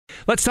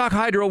Let's talk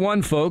Hydro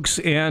One, folks.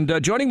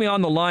 And joining me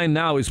on the line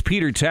now is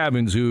Peter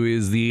Tabuns, who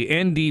is the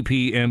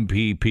NDP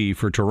MPP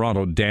for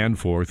Toronto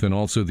Danforth and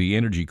also the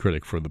energy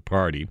critic for the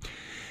party,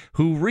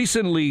 who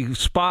recently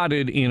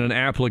spotted in an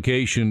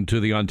application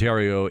to the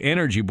Ontario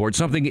Energy Board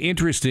something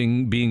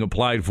interesting being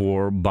applied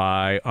for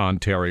by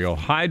Ontario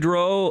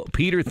Hydro.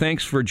 Peter,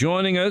 thanks for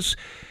joining us.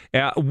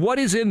 What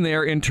is in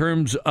there in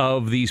terms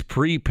of these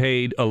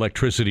prepaid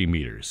electricity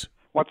meters?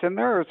 What's in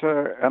there is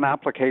an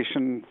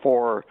application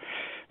for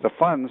the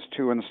funds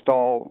to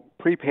install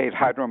prepaid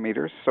hydro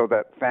meters so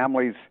that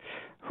families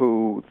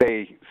who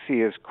they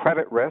see as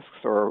credit risks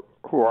or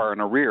who are in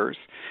arrears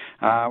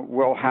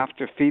will have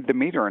to feed the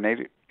meter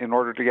in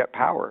order to get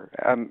power.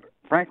 And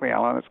frankly,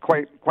 Alan, it's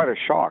quite a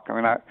shock.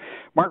 I mean,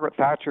 Margaret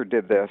Thatcher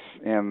did this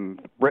in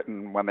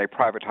Britain when they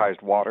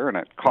privatized water, and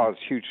it caused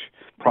huge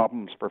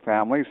problems for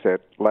families.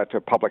 It led to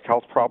public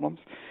health problems.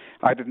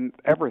 I didn't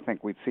ever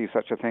think we'd see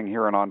such a thing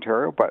here in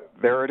Ontario, but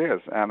there it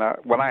is. And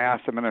when I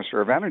asked the Minister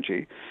of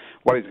Energy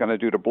what he's going to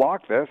do to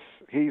block this,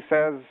 he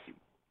says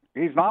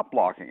he's not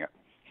blocking it.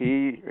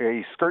 He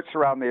skirts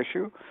around the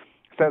issue,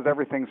 says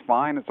everything's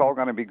fine, it's all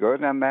going to be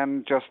good, and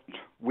then just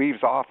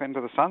weaves off into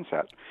the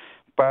sunset.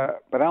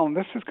 But Alan,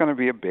 this is going to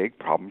be a big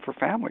problem for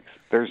families.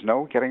 There's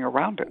no getting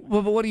around it.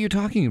 Well, but what are you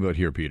talking about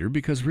here, Peter?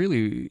 Because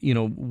really,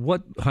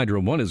 what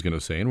Hydro One is going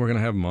to say, and we're going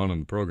to have them on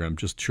the program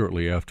just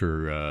shortly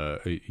after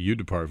you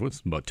depart,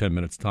 with about 10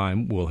 minutes'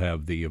 time, we'll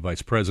have the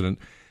vice president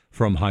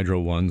from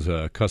Hydro One's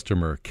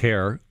customer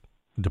care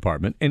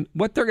department. And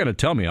what they're going to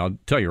tell me, I'll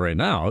tell you right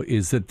now,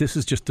 is that this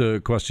is just a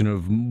question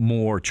of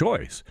more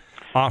choice,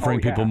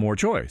 offering people more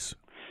choice.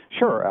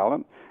 Sure,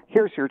 Alan.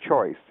 Here's your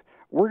choice.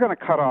 We're going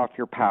to cut off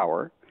your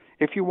power.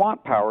 If you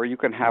want power, you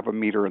can have a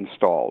meter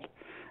installed,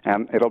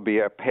 and it'll be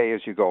a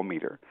pay-as-you-go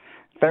meter.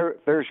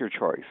 There's your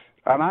choice.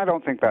 And I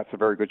don't think that's a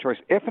very good choice,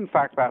 if in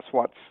fact that's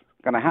what's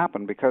going to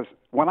happen, because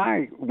when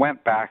I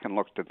went back and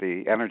looked at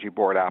the Energy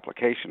Board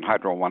application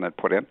Hydro One had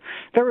put in,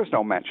 there was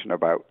no mention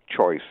about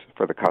choice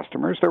for the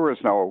customers. There was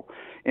no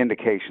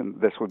indication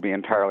this would be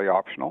entirely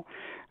optional.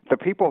 The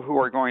people who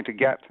are going to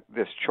get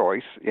this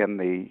choice in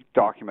the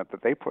document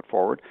that they put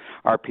forward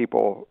are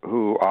people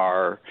who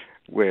are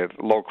with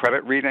low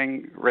credit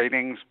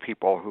ratings,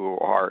 people who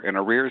are in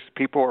arrears,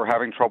 people who are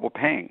having trouble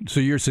paying. So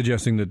you're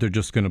suggesting that they're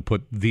just going to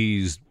put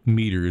these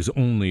meters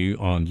only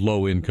on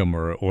low income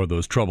or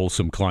those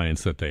troublesome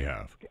clients that they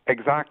have?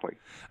 Exactly.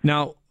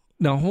 Now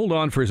hold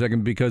on for a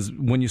second, because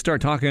when you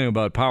start talking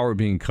about power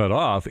being cut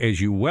off,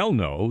 as you well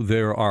know,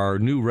 there are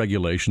new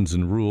regulations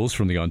and rules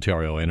from the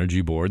Ontario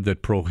Energy Board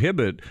that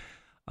prohibit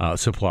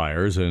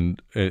suppliers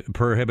and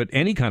prohibit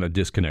any kind of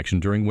disconnection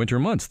during winter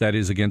months. That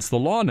is against the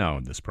law now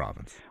in this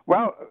province.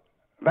 Well,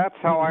 that's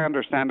how I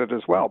understand it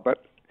as well.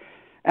 But,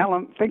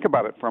 Alan, think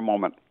about it for a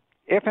moment.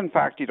 If, in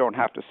fact, you don't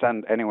have to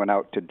send anyone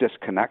out to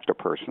disconnect a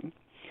person,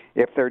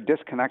 if they're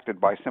disconnected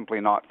by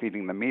simply not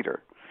feeding the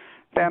meter,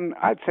 then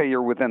I'd say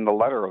you're within the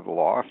letter of the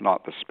law, if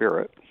not the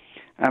spirit.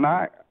 And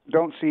I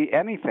don't see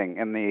anything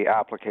in the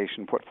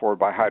application put forward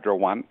by Hydro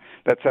One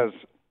that says,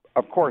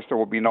 of course, there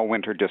will be no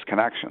winter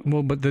disconnection.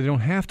 Well, but they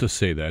don't have to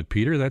say that,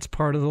 Peter. That's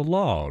part of the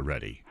law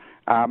already.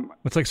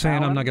 It's like saying,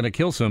 Alan, I'm not going to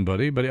kill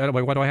somebody, but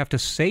why do I have to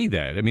say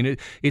that? I mean,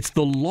 it's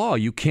the law.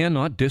 You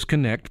cannot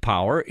disconnect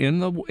power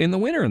in the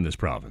winter in this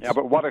province. Yeah,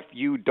 but what if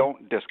you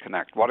don't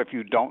disconnect? What if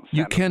you don't send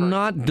You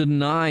cannot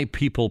deny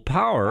people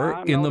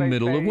power in the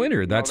middle of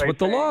winter. That's what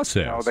the law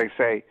says. No, they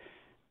say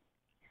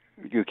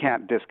you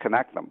can't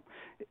disconnect them.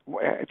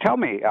 Tell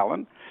me,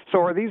 Alan, so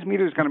are these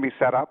meters going to be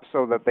set up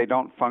so that they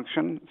don't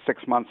function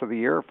 6 months of the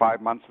year or 5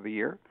 months of the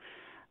year?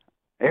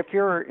 If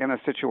you're in a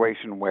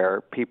situation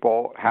where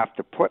people have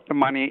to put the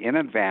money in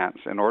advance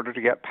in order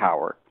to get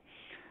power,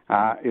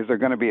 is there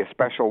going to be a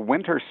special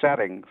winter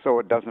setting so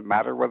it doesn't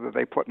matter whether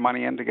they put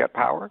money in to get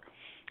power?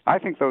 I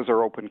think those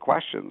are open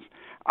questions.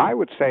 I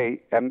would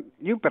say, and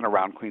you've been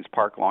around Queen's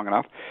Park long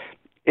enough,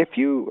 if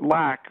you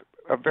lack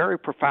a very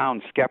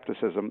profound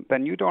skepticism,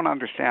 then you don't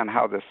understand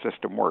how this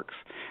system works.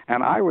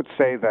 And I would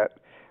say that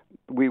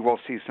we will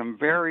see some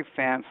very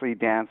fancy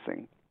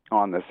dancing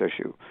on this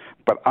issue.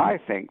 But I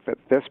think that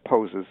this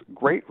poses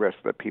great risk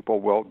that people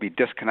will be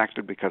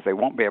disconnected because they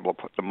won't be able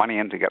to put the money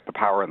in to get the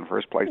power in the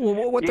first place,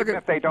 even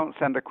if they don't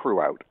send a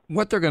crew out.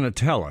 What they're going to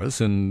tell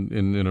us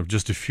in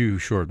just a few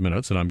short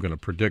minutes, and I'm going to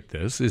predict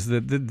this, is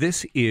that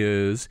this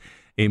is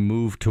a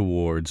move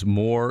towards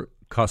more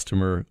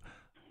customer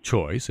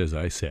choice, as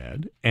I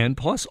said, and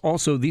plus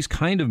also these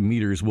kind of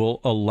meters will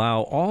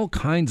allow all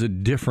kinds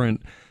of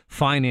different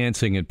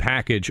financing and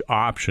package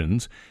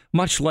options,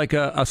 much like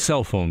a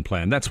cell phone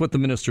plan. That's what the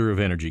Minister of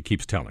Energy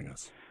keeps telling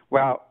us.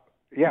 Well,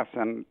 yes,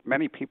 and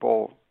many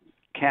people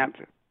can't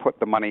put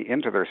the money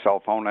into their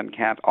cell phone and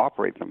can't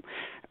operate them.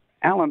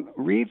 Alan,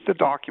 read the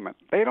document.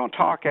 They don't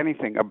talk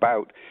anything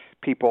about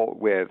people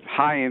with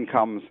high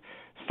incomes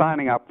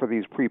signing up for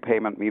these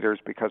prepayment meters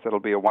because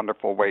it'll be a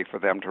wonderful way for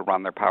them to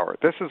run their power.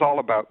 This is all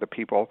about the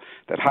people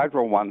that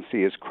Hydro One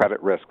see as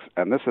credit risks,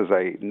 and this is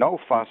a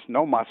no-fuss,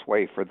 no-muss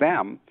way for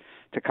them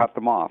to cut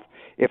them off.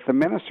 If the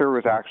minister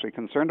was actually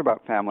concerned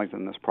about families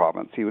in this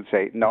province, he would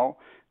say, no,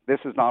 this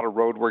is not a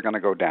road we're going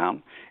to go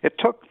down. It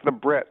took the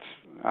Brits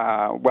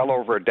well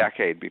over a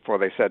decade before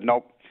they said,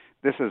 nope,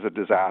 this is a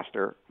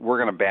disaster. We're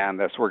going to ban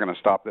this. We're going to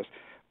stop this.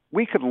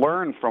 We could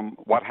learn from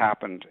what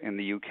happened in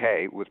the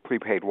UK with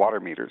prepaid water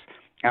meters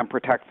and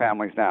protect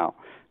families now.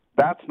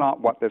 That's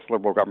not what this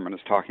Liberal government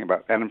is talking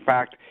about. And in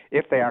fact,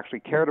 if they actually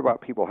cared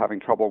about people having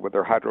trouble with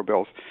their hydro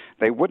bills,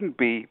 they wouldn't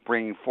be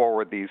bringing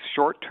forward these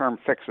short-term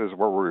fixes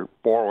where we're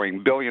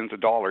borrowing billions of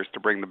dollars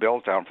to bring the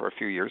bills down for a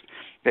few years.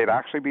 They'd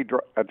actually be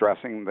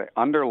addressing the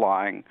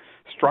underlying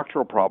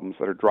structural problems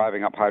that are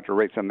driving up hydro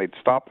rates, and they'd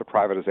stop the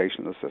privatization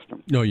of the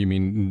system. No, you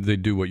mean they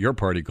do what your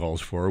party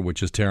calls for,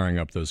 which is tearing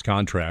up those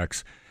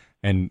contracts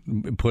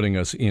and putting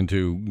us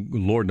into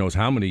Lord knows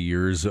how many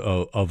years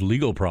of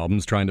legal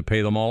problems trying to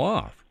pay them all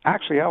off.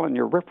 Actually, Ellen,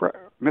 you're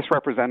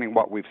misrepresenting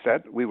what we've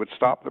said. We would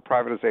stop the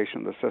privatization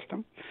of the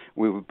system.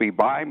 We would be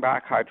buying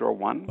back Hydro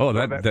One. Oh,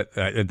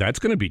 that's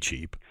going to be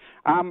cheap.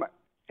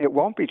 It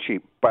won't be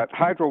cheap, but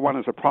Hydro One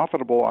is a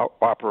profitable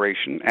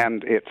operation,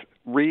 and its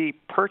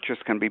repurchase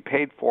can be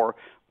paid for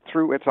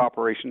through its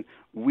operation.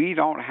 We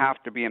don't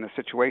have to be in a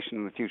situation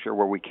in the future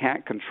where we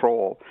can't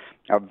control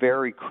a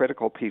very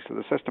critical piece of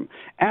the system.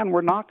 And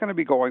we're not going to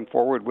be going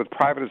forward with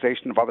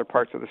privatization of other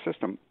parts of the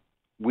system.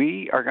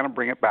 We are going to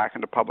bring it back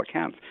into public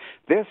hands.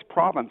 This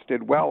province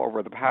did well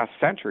over the past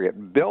century.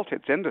 It built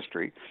its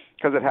industry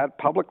because it had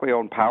publicly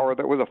owned power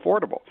that was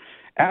affordable.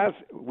 As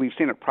we've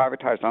seen it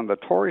privatized under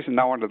the Tories and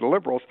now under the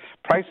Liberals,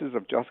 prices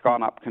have just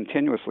gone up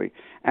continuously.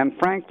 And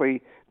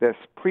frankly, this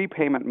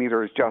prepayment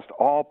meter is just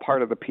all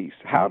part of the piece.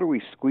 How do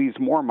we squeeze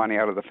more money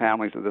out of the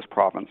families of this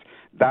province?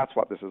 That's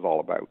what this is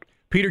all about.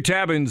 Peter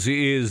Tabuns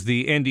is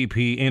the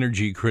NDP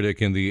energy critic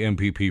and the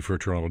MPP for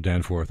Toronto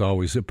Danforth.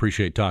 Always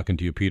appreciate talking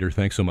to you, Peter.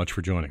 Thanks so much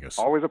for joining us.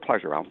 Always a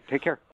pleasure, Al. Take care.